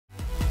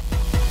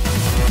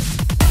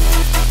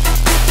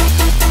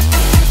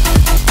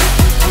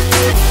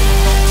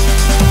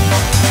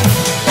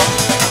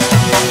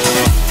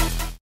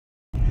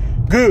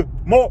Good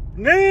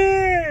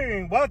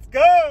morning. What's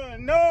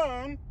going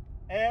on,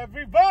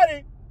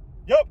 everybody?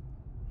 Yup.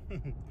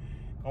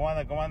 ¿Cómo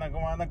andan? ¿Cómo andan?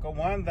 ¿Cómo andan?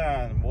 ¿Cómo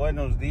andan?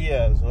 Buenos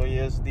días. Hoy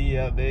es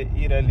día de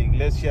ir a la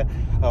iglesia.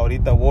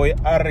 Ahorita voy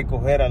a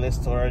recoger al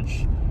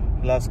storage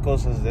las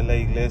cosas de la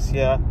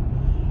iglesia.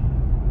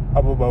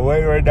 I'm on my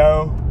way right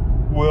now.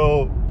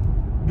 We'll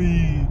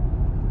be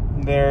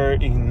there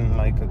in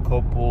like a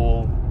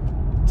couple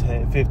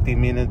 50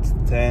 minutes,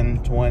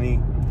 10, 20.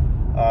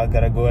 I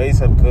gotta go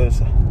ASAP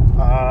because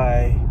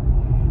I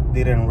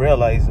didn't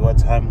realize what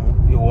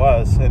time it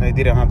was and I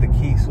didn't have the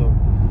key, so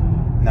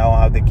now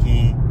I have the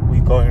key.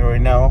 We're going right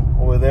now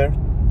over there.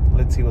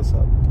 Let's see what's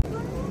up.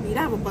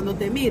 Mira, pues cuando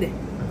te mire. ¿Me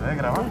voy a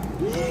grabar?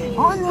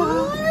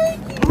 Hola.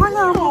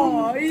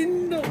 Hola. Ay,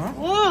 no.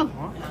 Oh,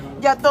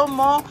 ya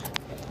tomó.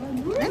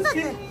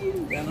 Véndate.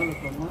 Ya no lo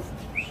conozco.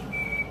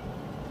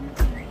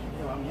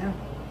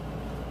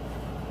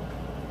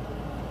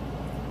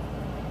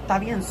 Está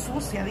bien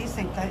sucia,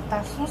 dicen que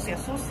está sucia.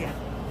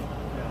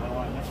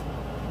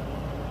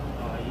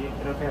 Ahí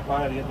creo que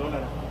paga $10.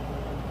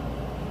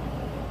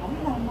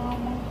 Hola,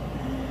 mamá.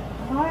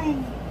 Ay.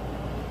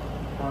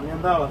 ¿Dónde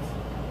andabas?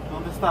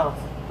 ¿Dónde estabas?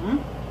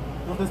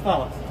 ¿Dónde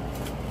estabas?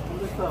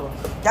 ¿Dónde estabas?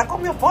 Ya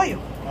comió pollo.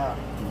 Ah.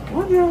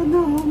 ¿Dónde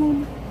andaba?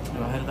 Le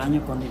va a hacer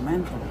daño con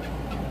condimento.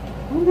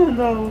 ¿Dónde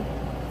andaba?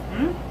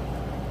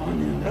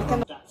 Es que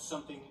no.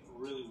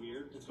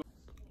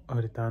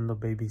 Ahorita ando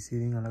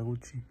babysitting a la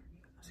Gucci,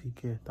 así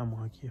que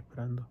estamos aquí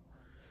esperando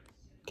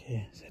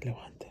que se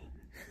levante.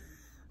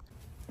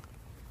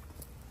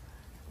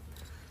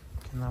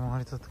 Aquí andamos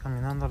ahorita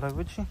caminando a la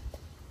Gucci.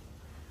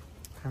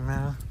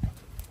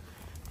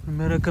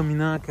 Primera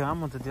caminada que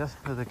vamos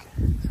desde que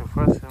se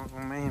fue hace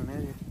un mes y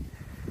medio.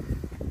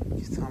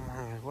 Aquí estamos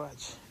en el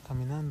watch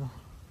caminando.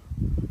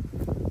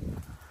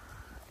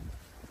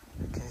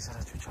 ¿Qué dice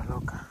la chucha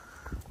loca?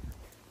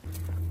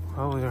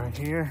 Well, we are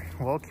here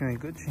walking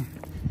with Gucci.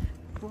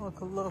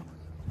 Look, look.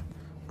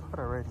 Caught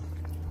already.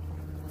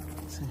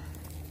 Let's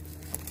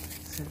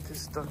see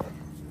this stuff.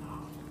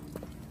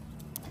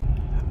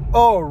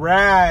 All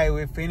right,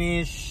 we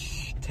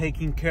finished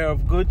taking care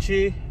of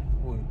Gucci.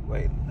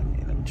 Wait, let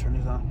me turn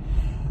this on.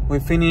 We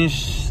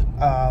finished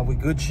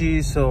with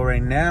Gucci, so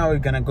right now we're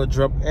gonna go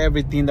drop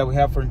everything that we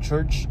have from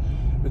church.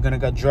 We're gonna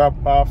go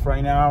drop off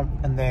right now,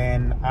 and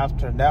then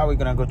after that we're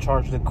gonna go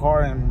charge the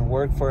car and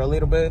work for a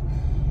little bit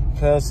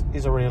because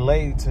it's already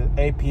late. It's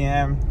 8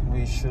 p.m.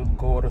 We should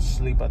go to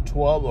sleep at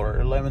 12 or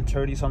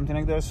 11:30, something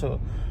like that. So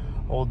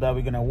all that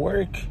we're gonna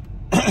work.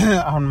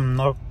 I'm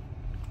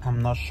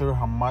not sure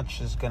how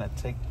much it's gonna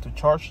take to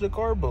charge the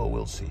car, but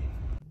we'll see.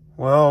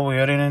 Well, we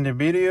are in the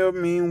video.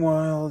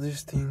 Meanwhile,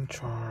 this thing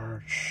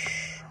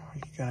charge.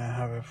 We're gonna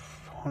have it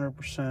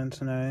 100%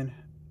 tonight,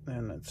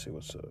 and let's see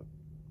what's up.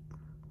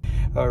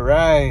 All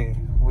right,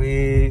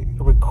 we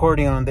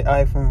recording on the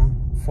iPhone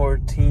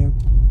 14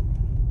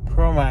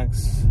 Pro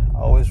Max.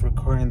 Always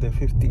recording the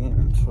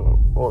 15. So,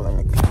 let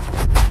me.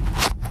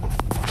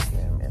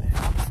 Okay, a minute.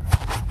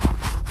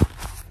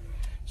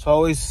 So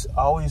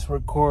always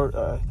record.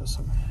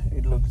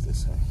 It looks the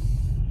same.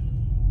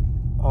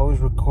 Always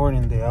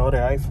recording the other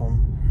iPhone,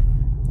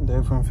 the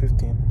iPhone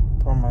 15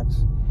 Pro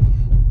Max.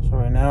 So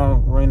right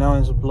now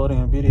it's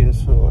uploading a video,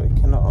 so I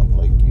cannot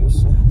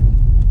use it.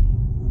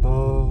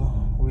 But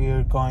we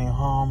are going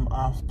home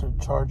after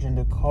charging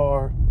the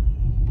car.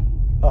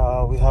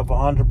 We have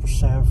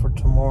 100% for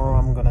tomorrow.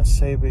 I'm gonna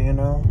save it,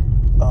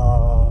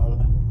 I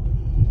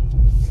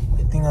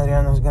think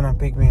Adriana's gonna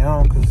pick me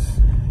up because,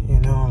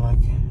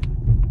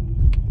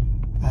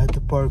 I had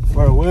to park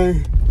far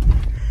away.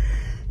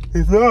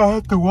 If not, I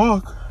have to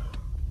walk,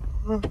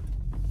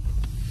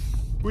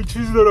 which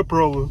is not a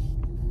problem.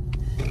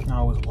 I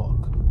always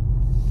walk.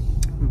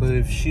 But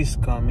if she's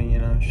coming,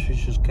 she's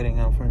just getting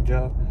out from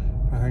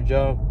her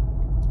job,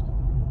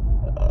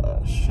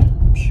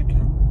 she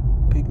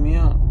can pick me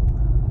up.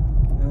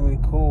 Really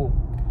cool.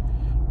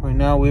 Right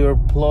now we are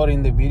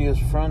uploading the videos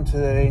from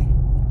today.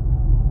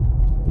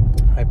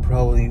 I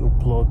probably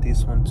upload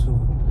this one too.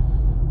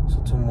 So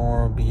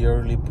tomorrow be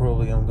early.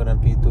 Probably I'm gonna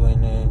be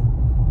doing it.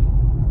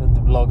 The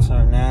vlogs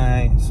are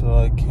night, so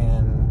I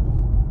can,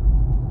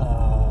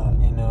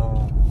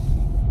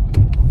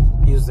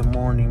 use the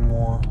morning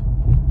more.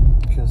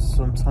 Because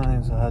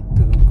sometimes I had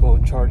to go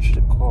charge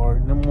the car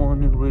in the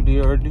morning really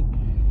early,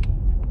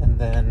 and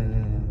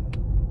then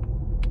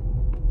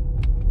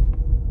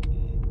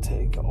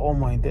take all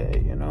my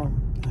day,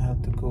 I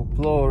have to go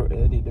upload,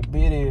 edit the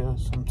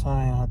videos. Sometimes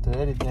I have to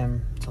edit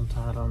them,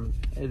 sometimes I don't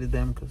edit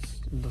them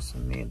because it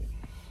doesn't mean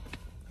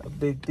a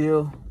big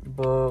deal.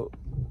 But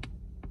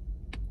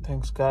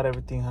thanks God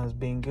everything has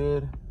been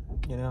good,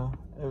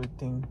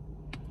 everything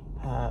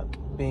had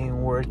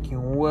been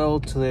working well.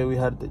 Today we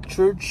had the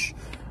church.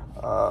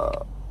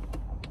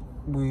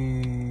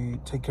 We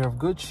take care of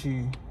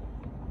Gucci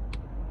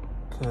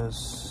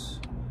because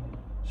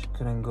she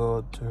couldn't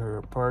go to her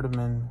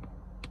apartment.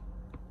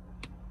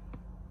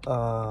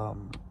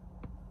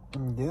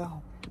 Yeah,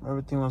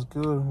 everything was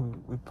good.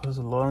 We passed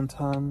a long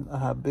time. I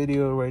have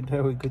video right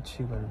there with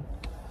Gucci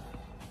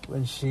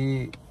when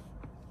she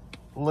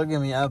look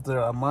at me after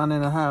a month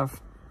and a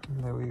half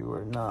that we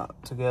were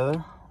not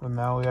together, but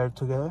now we are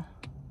together.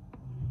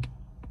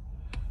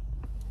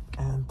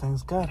 And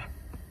thanks God.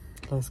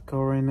 Let's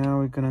go right now.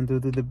 We're gonna do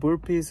the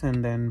burpees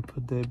and then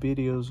put the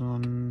videos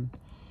on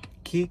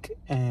Kick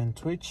and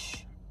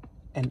Twitch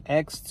and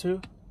X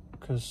too,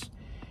 because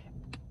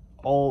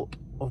all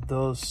of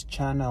those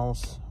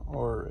channels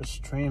or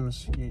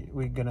streams,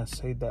 we're gonna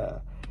say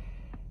that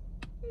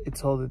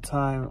it's all the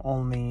time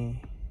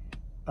only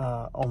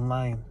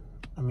online.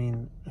 I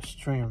mean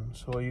stream,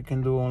 so you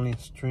can do only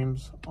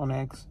streams on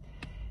X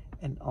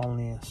and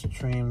only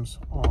streams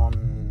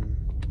on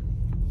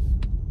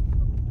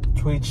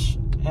Twitch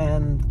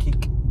and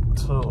Kick.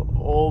 So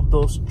all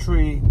those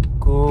three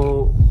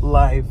go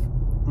live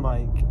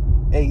like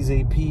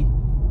ASAP,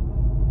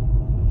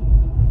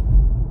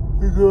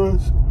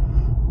 because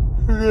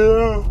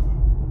yeah,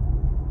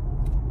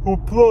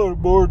 upload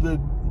more than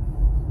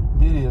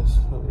videos.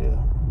 So yeah,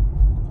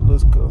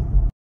 let's go.